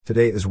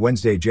Today is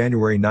Wednesday,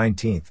 January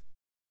 19th.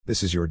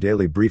 This is your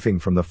daily briefing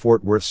from the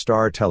Fort Worth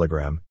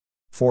Star-Telegram.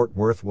 Fort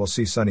Worth will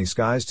see sunny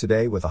skies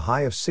today with a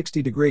high of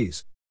 60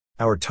 degrees.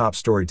 Our top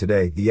story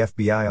today: the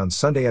FBI on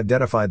Sunday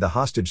identified the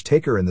hostage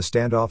taker in the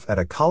standoff at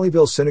a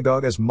Colleyville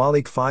synagogue as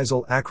Malik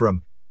Faisal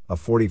Akram, a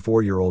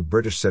 44-year-old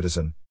British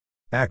citizen.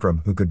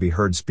 Akram, who could be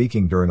heard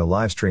speaking during a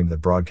live stream that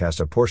broadcast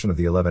a portion of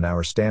the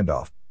 11-hour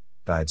standoff,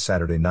 died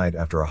Saturday night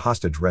after a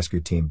hostage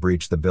rescue team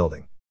breached the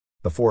building.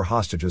 The 4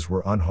 hostages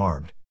were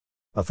unharmed.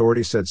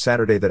 Authorities said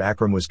Saturday that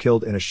Akram was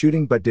killed in a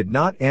shooting but did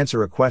not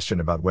answer a question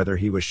about whether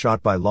he was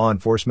shot by law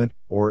enforcement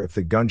or if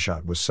the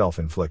gunshot was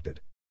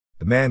self-inflicted.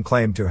 The man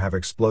claimed to have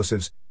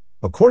explosives,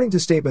 according to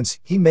statements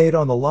he made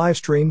on the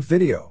live-streamed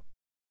video.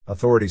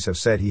 Authorities have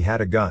said he had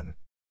a gun.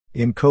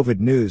 In COVID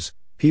news,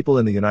 people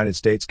in the United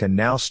States can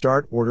now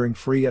start ordering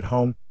free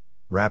at-home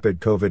rapid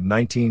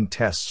COVID-19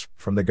 tests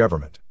from the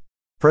government.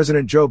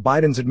 President Joe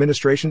Biden's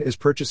administration is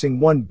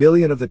purchasing 1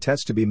 billion of the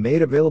tests to be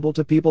made available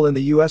to people in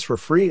the U.S. for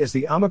free as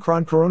the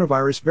Omicron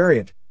coronavirus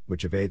variant,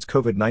 which evades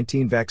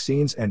COVID-19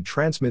 vaccines and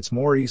transmits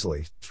more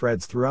easily,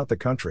 spreads throughout the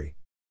country.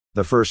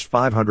 The first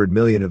 500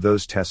 million of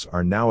those tests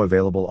are now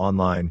available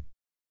online.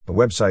 The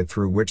website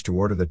through which to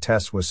order the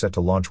tests was set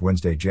to launch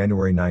Wednesday,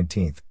 January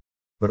 19th.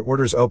 But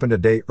orders opened a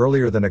day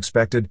earlier than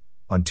expected,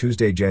 on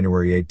Tuesday,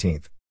 January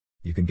 18th.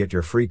 You can get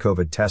your free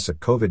COVID tests at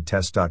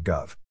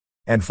covidtest.gov.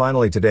 And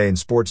finally today in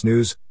sports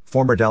news,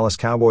 former Dallas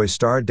Cowboys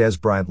star Dez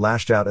Bryant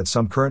lashed out at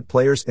some current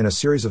players in a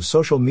series of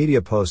social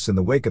media posts in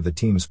the wake of the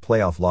team's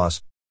playoff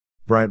loss.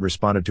 Bryant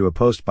responded to a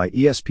post by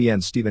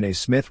ESPN's Stephen A.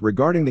 Smith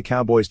regarding the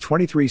Cowboys'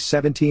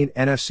 23-17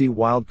 NFC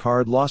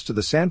wildcard loss to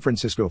the San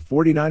Francisco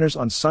 49ers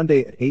on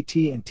Sunday at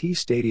AT&T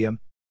Stadium.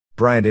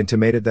 Bryant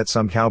intimated that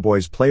some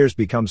Cowboys players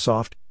become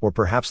soft, or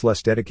perhaps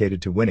less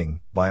dedicated to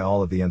winning, by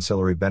all of the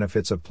ancillary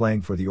benefits of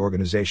playing for the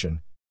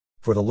organization.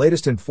 For the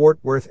latest in Fort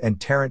Worth and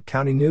Tarrant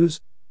County news,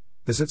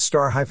 visit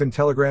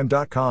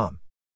star-telegram.com.